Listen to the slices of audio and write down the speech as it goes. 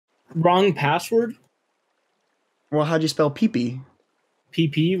Wrong password? Well, how'd you spell pee-pee?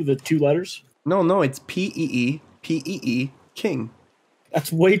 PP with the 2 letters? No, it's P-E-E, King.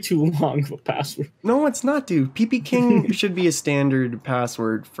 That's way too long of a password. No, it's not, dude. PP King should be a standard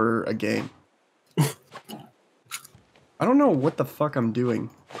password for a game. I don't know what the fuck I'm doing.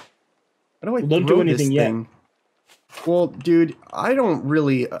 How do I don't do anything yet. Well, dude, I don't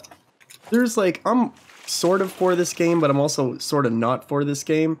really... there's like... I'm sort of for this game, but I'm also sort of not for this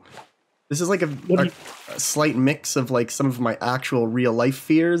game. This is like a slight mix of like some of my actual real life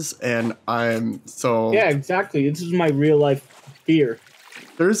fears, and I'm so... Yeah, exactly. This is my real life fear.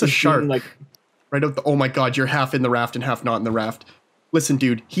 There's a shark right out the... Oh my god, you're half in the raft and half not in the raft. Listen,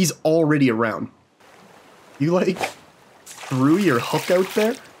 dude, he's already around. You like threw your hook out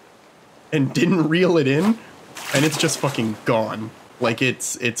there and didn't reel it in, and it's just fucking gone. Like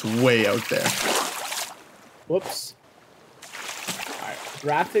it's way out there. Whoops. Alright,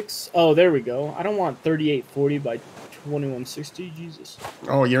 graphics. Oh, there we go. I don't want 3840 by 2160. Jesus.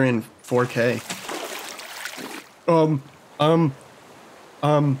 Oh, you're in 4K.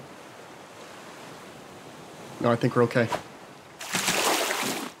 No, I think we're okay.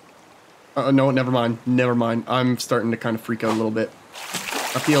 No, never mind. Never mind. I'm starting to kind of freak out a little bit.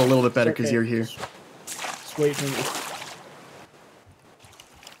 I feel a little bit better because you're here. Just wait for me.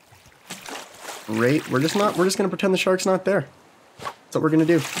 Great. We're just gonna pretend the shark's not there. That's what we're gonna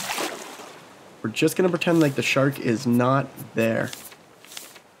do. We're just gonna pretend like the shark is not there.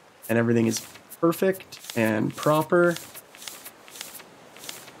 And everything is perfect and proper.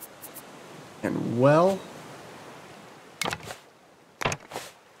 And well.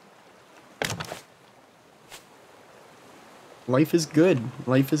 Life is good.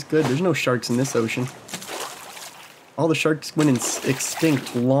 Life is good. There's no sharks in this ocean. All the sharks went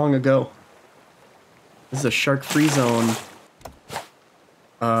extinct long ago. This is a shark-free zone.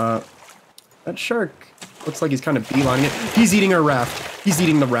 That shark looks like he's kind of beelining it. He's eating our raft. He's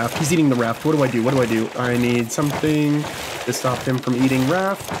eating the raft. He's eating the raft. What do I do? What do I do? I need something to stop him from eating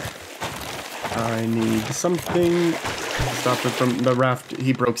raft. I need something to stop him from the raft.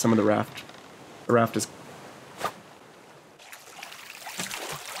 He broke some of the raft. The raft is...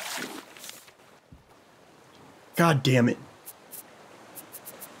 God damn it.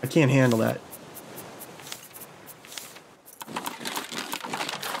 I can't handle that.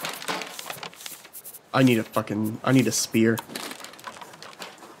 I need a spear.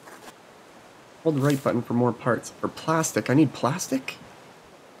 Hold the right button for more parts. For plastic, I need plastic?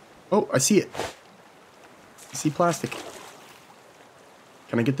 Oh, I see it. I see plastic.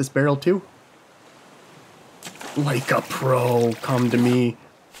 Can I get this barrel too? Like a pro, come to me.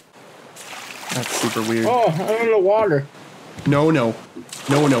 That's super weird. Oh, I'm in the water. No. You're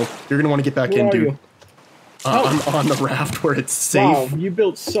gonna want to get back in, dude. I'm on the raft where it's safe. Wow, you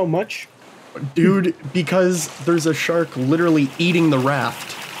built so much. Dude, because there's a shark literally eating the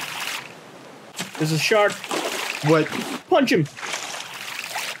raft. There's a shark. What? Punch him.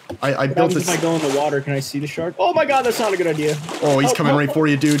 I built this. If I go in the water, can I see the shark? Oh my god, that's not a good idea. Oh, he's coming right for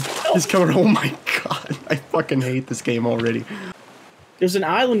you, dude. He's coming. Oh my god. I fucking hate this game already. There's an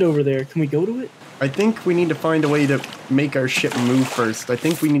island over there. Can we go to it? I think we need to find a way to make our ship move first. I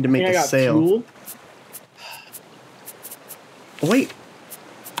think we need to make a sail. Fuel. Wait.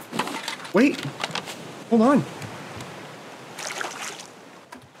 Wait. Hold on.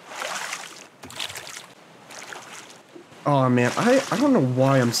 Oh man, I don't know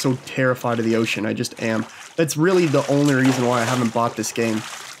why I'm so terrified of the ocean. I just am. That's really the only reason why I haven't bought this game.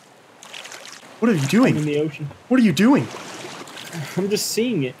 What are you doing? I'm in the ocean. What are you doing? I'm just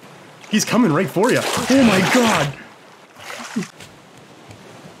seeing it. He's coming right for you. Oh my god.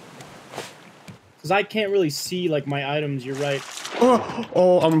 Because I can't really see like my items. You're right.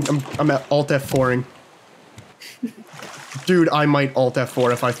 Oh, I'm at Alt F4ing. Dude, I might Alt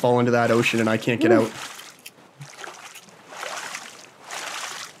F4 if I fall into that ocean and I can't get out.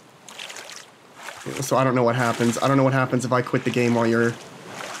 So I don't know what happens. I don't know what happens if I quit the game while you're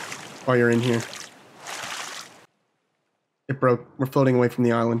in here. It broke. We're floating away from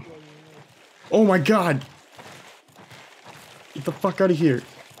the island. Oh my god! Get the fuck out of here.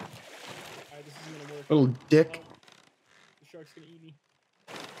 Alright, this isn't gonna work. Little dick. The shark's gonna eat me.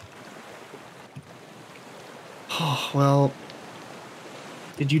 Oh, well.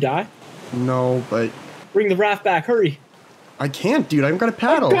 Did you die? No, but... Bring the raft back, hurry! I can't, dude. I haven't got a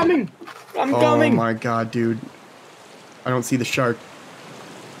paddle. I'm coming! I'm coming! Oh my god, dude. I don't see the shark.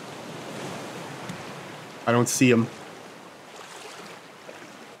 I don't see him.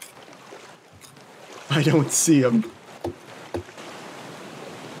 I don't see him.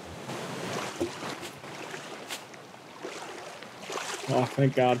 Oh,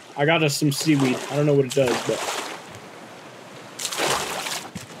 thank God. I got us some seaweed. I don't know what it does, but...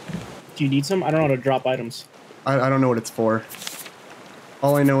 Do you need some? I don't know how to drop items. I don't know what it's for.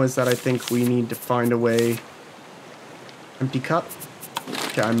 All I know is that I think we need to find a way... Empty cup?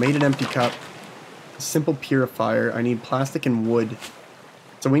 Okay, I made an empty cup. Simple purifier. I need plastic and wood.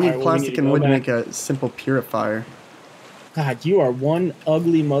 So we need plastic and wood to make a simple purifier. God, you are one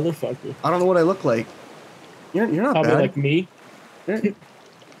ugly motherfucker. I don't know what I look like. You're not Probably bad. like me.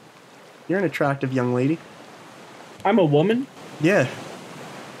 You're an attractive young lady. I'm a woman? Yeah.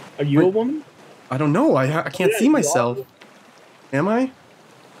 Are you a woman? I don't know. I can't see myself. Am I?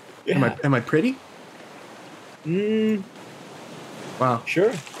 Yeah. Am I pretty? Wow.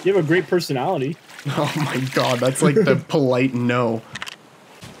 Sure. You have a great personality. Oh my God, that's like the polite no.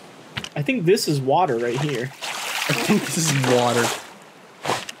 I think this is water right here. I think this is water.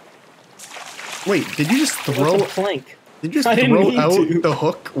 Wait, did you just throw a plank? Did you just throw out the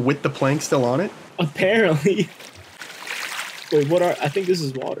hook with the plank still on it? Apparently. Wait, what are... I think this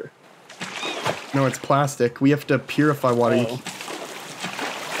is water. No, it's plastic. We have to purify water. Oh.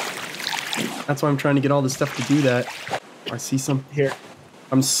 That's why I'm trying to get all this stuff to do that. I see some... Here.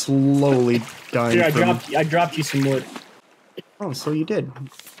 I'm slowly dying. Here, I dropped you some wood. Oh, so you did.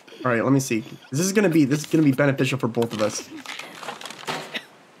 All right, let me see. This is gonna be beneficial for both of us.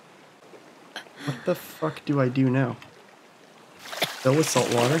 What the fuck do I do now? Fill with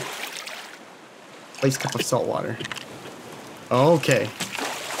salt water. Place cup of salt water. Okay.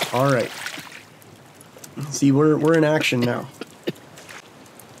 All right. See, we're in action now.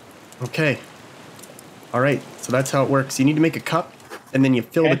 Okay. All right. So that's how it works. You need to make a cup, and then you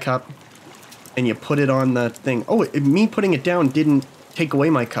fill the cup, and you put it on the thing. Oh, me putting it down didn't take away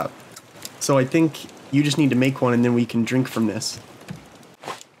my cup. So I think you just need to make one, and then we can drink from this.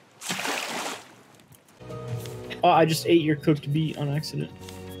 Oh, I just ate your cooked meat on accident.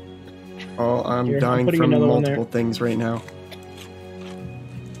 Oh, I'm dying from multiple things right now.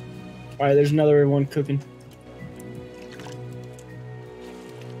 Alright, there's another one cooking.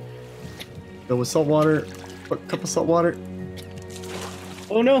 Fill with salt water. Put a cup of salt water.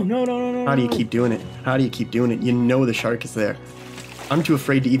 Oh no, no. How do you keep doing it? How do you keep doing it? You know the shark is there. I'm too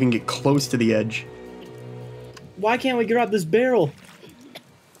afraid to even get close to the edge. Why can't we grab this barrel?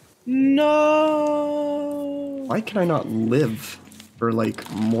 No. Why can I not live for like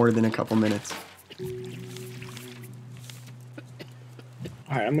more than a couple minutes?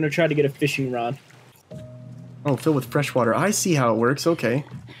 Alright, I'm gonna try to get a fishing rod. Oh, fill with fresh water. I see how it works. Okay.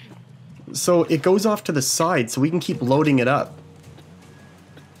 So it goes off to the side so we can keep loading it up.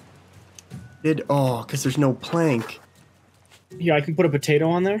 Oh, because there's no plank. Yeah, I can put a potato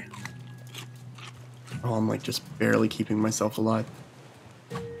on there. Oh, I'm like just barely keeping myself alive.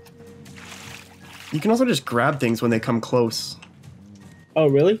 You can also just grab things when they come close. Oh,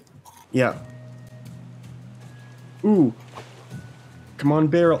 really? Yeah. Ooh. Come on,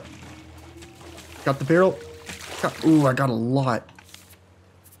 barrel. Got the barrel. Ooh, I got a lot.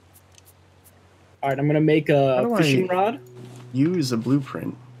 Alright, I'm gonna make a fishing rod. Use a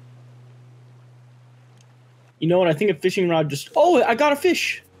blueprint. You know what? I think a fishing rod just... Oh, I got a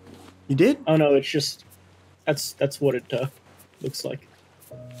fish! You did? Oh, no, it's just... That's what it looks like.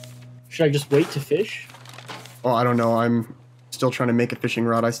 Should I just wait to fish? Oh, I don't know. I'm still trying to make a fishing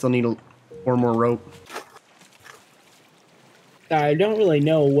rod. I still need 4 more rope. I don't really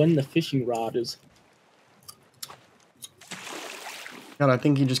know when the fishing rod is. God, I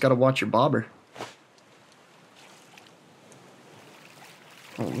think you just gotta watch your bobber.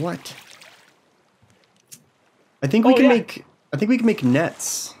 Oh, what? I think we can make... I think we can make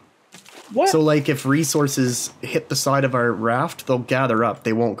nets. What? So, like, if resources hit the side of our raft, they'll gather up.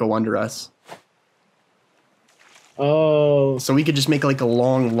 They won't go under us. Oh. So we could just make, like, a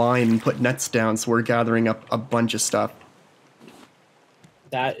long line and put nets down so we're gathering up a bunch of stuff.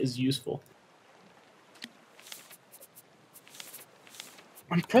 That is useful.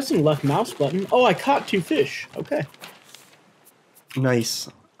 I'm pressing left mouse button. Oh, I caught 2 fish. Okay. Nice.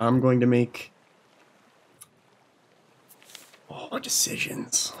 I'm going to make... Oh,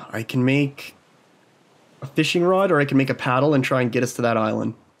 decisions. I can make a fishing rod, or I can make a paddle and try and get us to that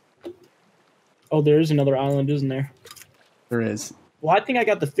island. Oh, there is another island, isn't there? There is. Well, I think I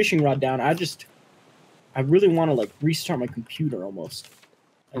got the fishing rod down. I really want to, like, restart my computer almost.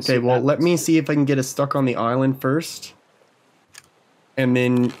 Okay, well, let me see if I can get us stuck on the island first. And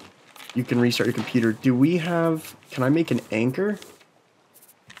then you can restart your computer. Do we have... Can I make an anchor?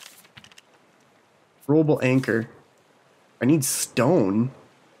 Rollable anchor. I need stone.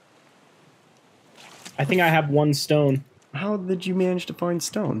 I think I have 1 stone. How did you manage to find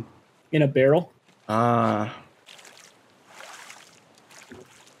stone? In a barrel. Ah.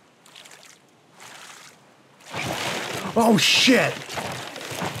 Oh shit!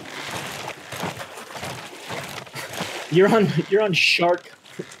 You're on shark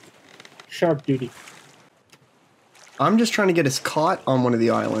duty. I'm just trying to get us caught on one of the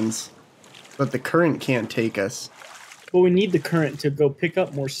islands, but the current can't take us. But we need the current to go pick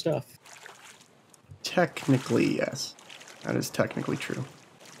up more stuff. Technically, yes. That is technically true.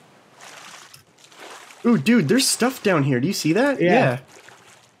 Ooh, dude, there's stuff down here. Do you see that? Yeah.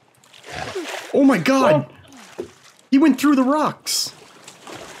 Oh my god! Oh. He went through the rocks!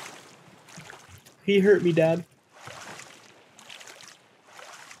 He hurt me, Dad.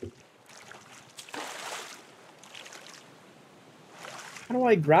 How do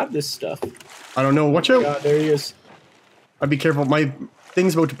I grab this stuff? I don't know. Watch out. God, there he is. I'd be careful. My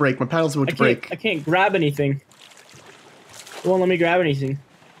thing's about to break. My paddle's about to break. I can't grab anything. It won't let me grab anything.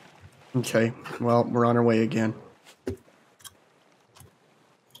 Okay. Well, we're on our way again.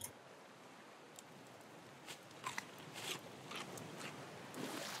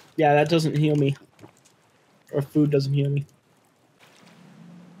 Yeah, that doesn't heal me. Or food doesn't heal me.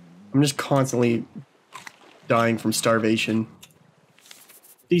 I'm just constantly dying from starvation.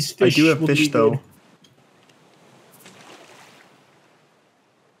 These fish. I do have fish, though.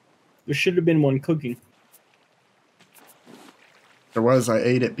 There should have been one cooking. There was. I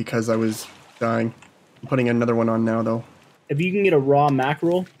ate it because I was dying. I'm putting another one on now, though. If you can get a raw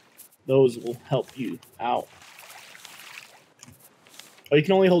mackerel, those will help you out. Oh, you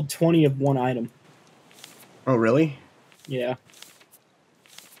can only hold 20 of one item. Oh, really? Yeah.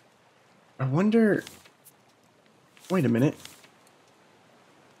 I wonder... Wait a minute.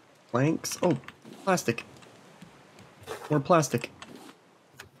 Planks? Oh, plastic. More plastic.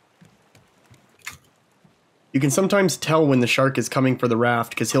 You can sometimes tell when the shark is coming for the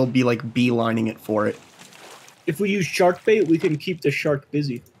raft because he'll be like beelining it for it. If we use shark bait, we can keep the shark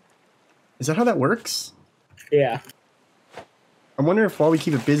busy. Is that how that works? Yeah. I wonder if while we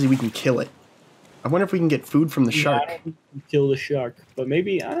keep it busy, we can kill it. I wonder if we can get food from the shark. I don't think you can kill the shark, but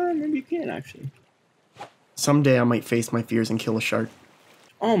maybe maybe you can actually. Someday I might face my fears and kill a shark.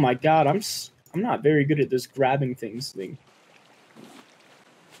 Oh my god, I'm not very good at this grabbing things thing.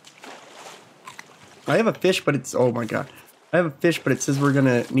 I have a fish, but it's... Oh my god. I have a fish, but it says we're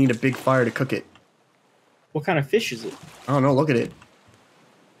gonna need a big fire to cook it. What kind of fish is it? I don't know, look at it.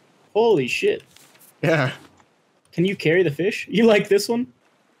 Holy shit. Yeah. Can you carry the fish? You like this one?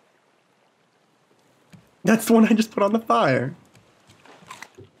 That's the one I just put on the fire.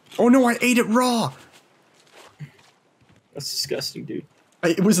 Oh no, I ate it raw! That's disgusting, dude.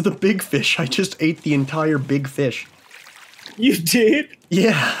 It was the big fish. I just ate the entire big fish. You did?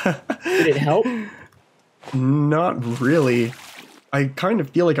 Yeah. Did it help? Not really. I kind of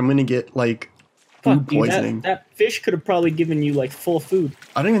feel like I'm gonna get, like, food poisoning. That fish could have probably given you, like, full food.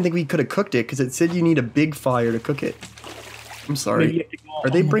 I don't even think we could have cooked it, because it said you need a big fire to cook it. I'm sorry. Are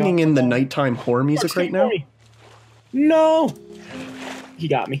they bringing in the nighttime horror music right now? No! He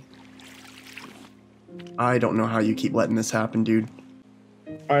got me. I don't know how you keep letting this happen, dude.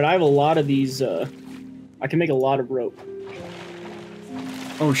 Alright, I have a lot of these, I can make a lot of rope.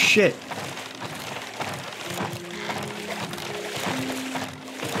 Oh, shit.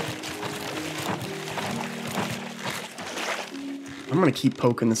 I'm gonna keep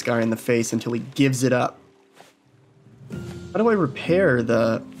poking this guy in the face until he gives it up. How do I repair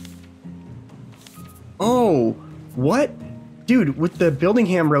the... Oh, what? Dude, with the building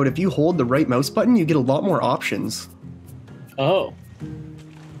ham road, if you hold the right mouse button, you get a lot more options. Oh.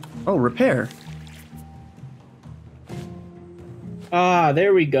 Oh, repair. Ah,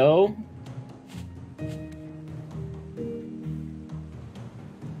 there we go.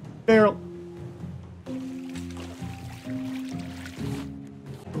 Barrel.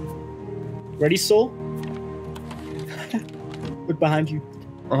 Ready, Soul? Look behind you.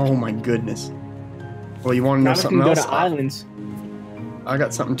 Oh my goodness. Well, you want to know something else? else? Go to islands. I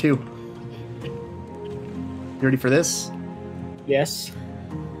got something too. You ready for this? Yes.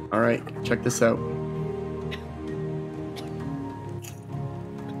 Alright, check this out.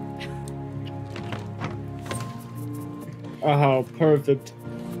 Oh, perfect.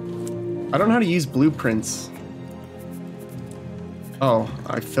 I don't know how to use blueprints. Oh,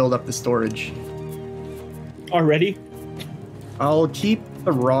 I filled up the storage. Already? I'll keep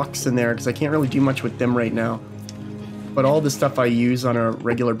the rocks in there because I can't really do much with them right now. But all the stuff I use on a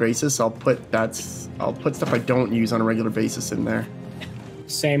regular basis, I'll put stuff I don't use on a regular basis in there.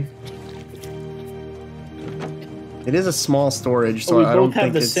 Same. It is a small storage, so we I don't both have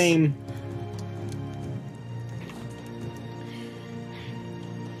think the it's... same.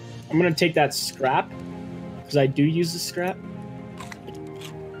 I'm gonna take that scrap because I do use the scrap.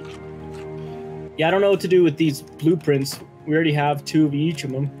 Yeah, I don't know what to do with these blueprints. We already have 2 of each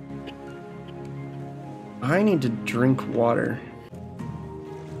of them. I need to drink water.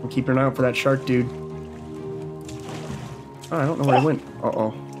 I'm keeping an eye out for that shark, dude. Oh, I don't know where he went.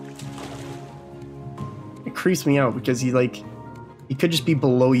 Uh-oh. It creeps me out because he could just be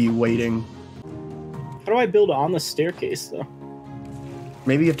below you waiting. How do I build on the staircase, though?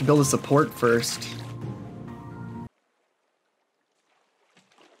 Maybe you have to build a support first.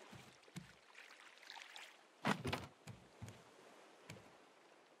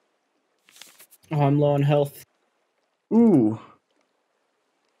 Oh, I'm low on health. Ooh.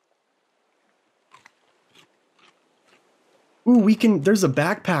 Ooh, there's a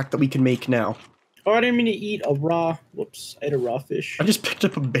backpack that we can make now. Oh, I didn't mean to eat a raw, whoops, I ate a raw fish. I just picked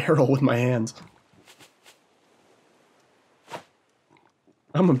up a barrel with my hands.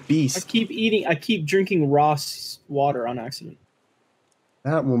 I'm a beast. I keep drinking raw water on accident.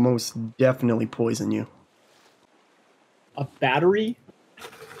 That will most definitely poison you. A battery?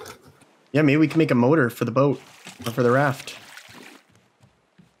 Yeah, maybe we can make a motor for the boat, or for the raft.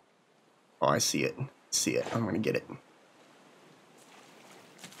 Oh, I see it. See it. I'm gonna get it.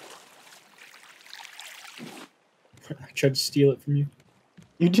 I tried to steal it from you.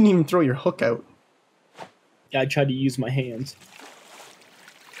 You didn't even throw your hook out. Yeah, I tried to use my hands.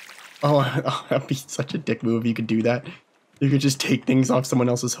 Oh, that'd be such a dick move if you could do that. You could just take things off someone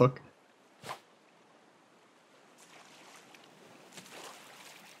else's hook.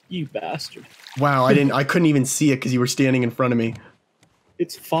 You bastard. Wow, I couldn't even see it because you were standing in front of me.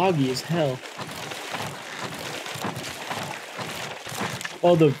 It's foggy as hell.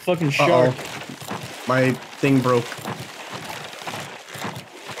 Oh, the fucking shark. My thing broke.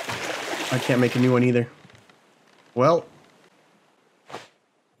 I can't make a new one either. Well.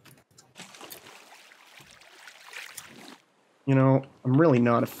 You know, I'm really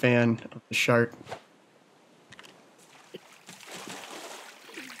not a fan of the shark.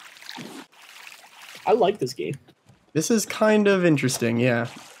 I like this game. This is kind of interesting, yeah.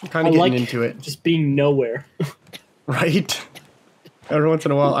 I'm kind of getting into it. Just being nowhere. Right? Every once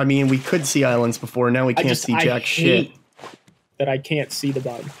in a while. I mean, we could see islands before. Now we can't see jack shit. That I can't see the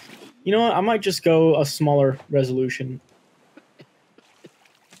bottom. You know what? I might just go a smaller resolution.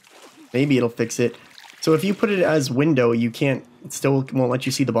 Maybe it'll fix it. So if you put it as window, you can't. It still won't let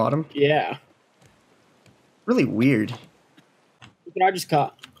you see the bottom? Yeah. Really weird. Look what I just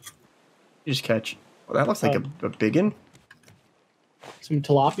caught. You just catch. Well, that looks like a big one. Some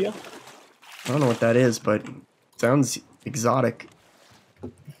tilapia. I don't know what that is, but it sounds exotic.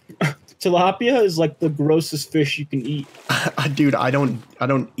 Tilapia is like the grossest fish you can eat. Dude, I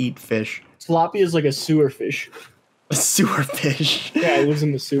don't eat fish. Tilapia is like a sewer fish. A sewer fish? Yeah, it lives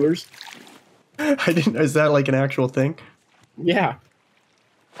in the sewers. Is that like an actual thing? Yeah.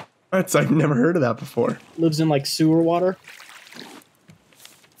 I've never heard of that before. Lives in like sewer water.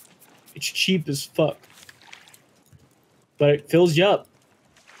 It's cheap as fuck. But it fills you up.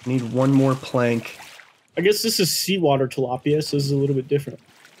 Need one more plank. I guess this is seawater tilapia, so this is a little bit different.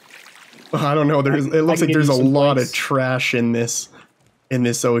 I don't know. It looks like there's a lot of trash in this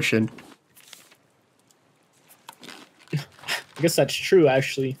ocean. I guess that's true,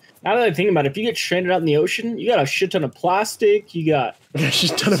 actually. Now that I think about it, if you get stranded out in the ocean, you got a shit ton of plastic, you got... Yeah, a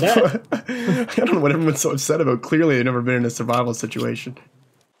shit ton of... I don't know what everyone's so upset about. Clearly, they've never been in a survival situation.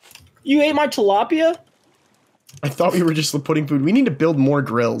 You ate my tilapia? I thought we were just putting food. We need to build more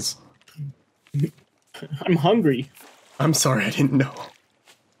grills. I'm hungry. I'm sorry, I didn't know.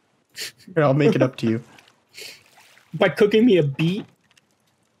 Here, I'll make it up to you. By cooking me a beet?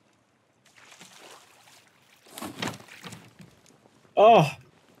 Oh.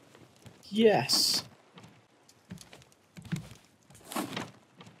 Yes.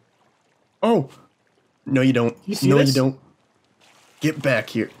 Oh. No, you don't. You see no, this? you don't. Get back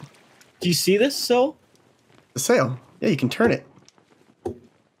here. Do you see this, so? The sail. Yeah, you can turn it.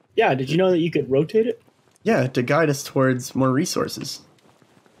 Yeah, did you know that you could rotate it? Yeah, to guide us towards more resources.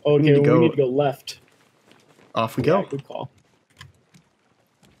 Okay, we need to go left. Off we go. Yeah, good call.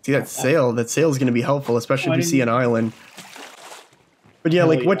 See that sail? That sail is going to be helpful, especially if we see an island. But yeah,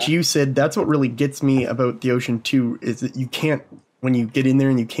 like what you said, that's what really gets me about the ocean too, is that you can't, when you get in there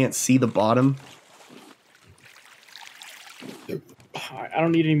and you can't see the bottom. I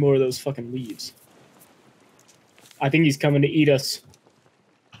don't need any more of those fucking leaves. I think he's coming to eat us.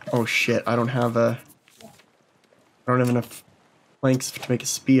 Oh shit, I don't have enough planks to make a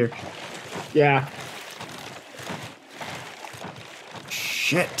spear. Yeah.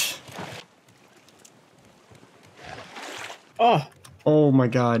 Shit. Oh. Oh my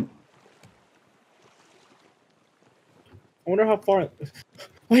god. I wonder how far...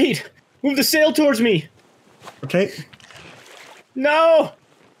 Wait! Move the sail towards me. Okay. No.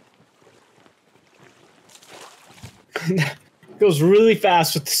 Goes really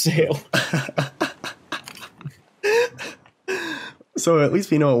fast with the sail. So at least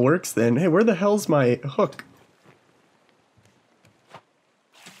we know it works then. Hey, where the hell's my hook?